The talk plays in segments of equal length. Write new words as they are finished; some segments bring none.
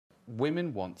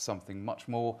women want something much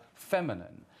more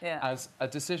feminine as a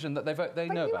decision that they know But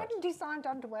you about. hadn't designed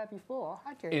underwear before,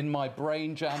 had you? In my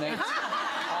brain, Janet,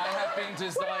 I have been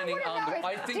designing underwear.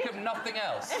 I think of nothing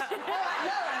else.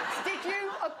 Laurence, did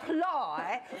you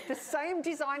apply the same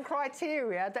design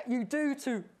criteria that you do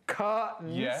to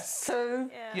curtains? Yes.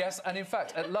 Yes, and in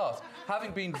fact, at last,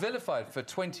 having been vilified for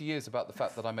 20 years about the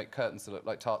fact that I make curtains that look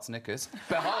like tarts knickers,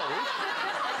 behold,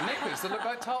 knickers that look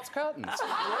like tarts curtains.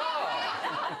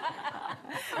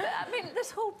 I mean,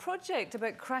 this whole project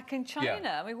about cracking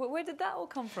China, I mean, where did that all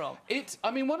come from?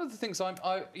 I mean, one of the things I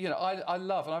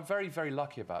love, and I'm very, very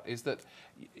lucky about, is that,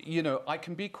 you know, I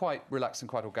can be quite relaxed and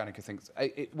quite organic in things.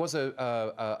 It was an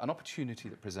opportunity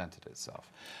that presented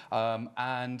itself.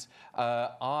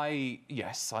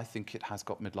 Yes, I think it has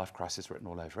got midlife crisis written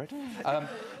all over it.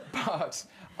 But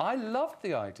I loved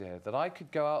the idea that I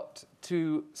could go out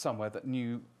to somewhere that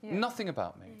knew nothing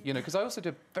about me, you know, because I also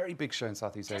did a very big show in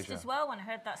Southeast Asia. Just as well when I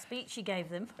heard that speech you gave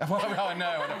them. Well, I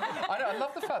know. I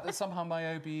love the fact that somehow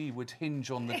my OBE would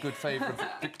hinge on the good favour of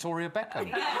Victoria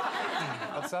Beckham.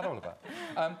 What's that all about?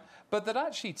 But that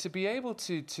actually, to be able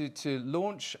to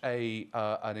launch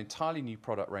an entirely new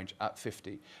product range at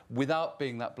 50 without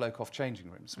being that bloke off changing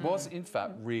rooms was, in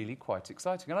fact, really quite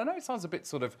exciting. And I know it sounds a bit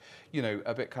sort of, you know,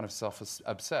 a bit kind of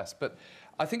self-obsessed, but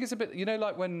I think it's a bit, you know,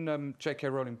 like when J.K.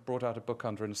 Rowling brought out a book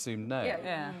under an assumed name.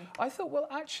 I thought, well,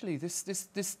 actually,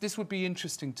 this would be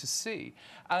interesting to see.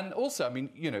 And also, I mean,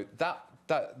 you know, that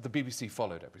the BBC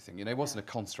followed everything. You know, it wasn't a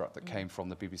construct that came from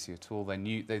the BBC at all. They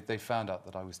knew, they found out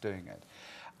that I was doing it.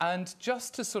 And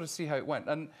just to sort of see how it went.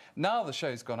 And now the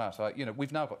show's gone out, you know,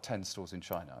 we've now got 10 stores in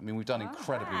China. I mean, we've done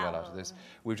incredibly well out of this.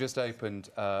 We've just opened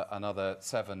another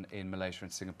 7 in Malaysia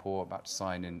and Singapore, about to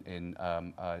sign in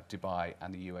Dubai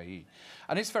and the UAE.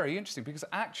 And it's very interesting because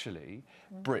actually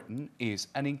Britain is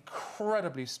an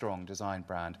incredibly strong design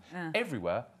brand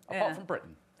everywhere apart from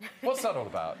Britain. What's that all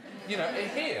about? You know,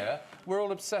 here, we're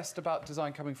all obsessed about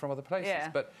design coming from other places,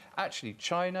 but actually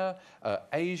China,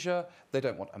 Asia, they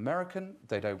don't want American,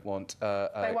 they don't want...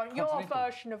 they want your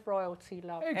version of royalty,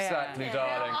 love. Exactly,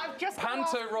 darling.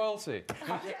 Panto royalty.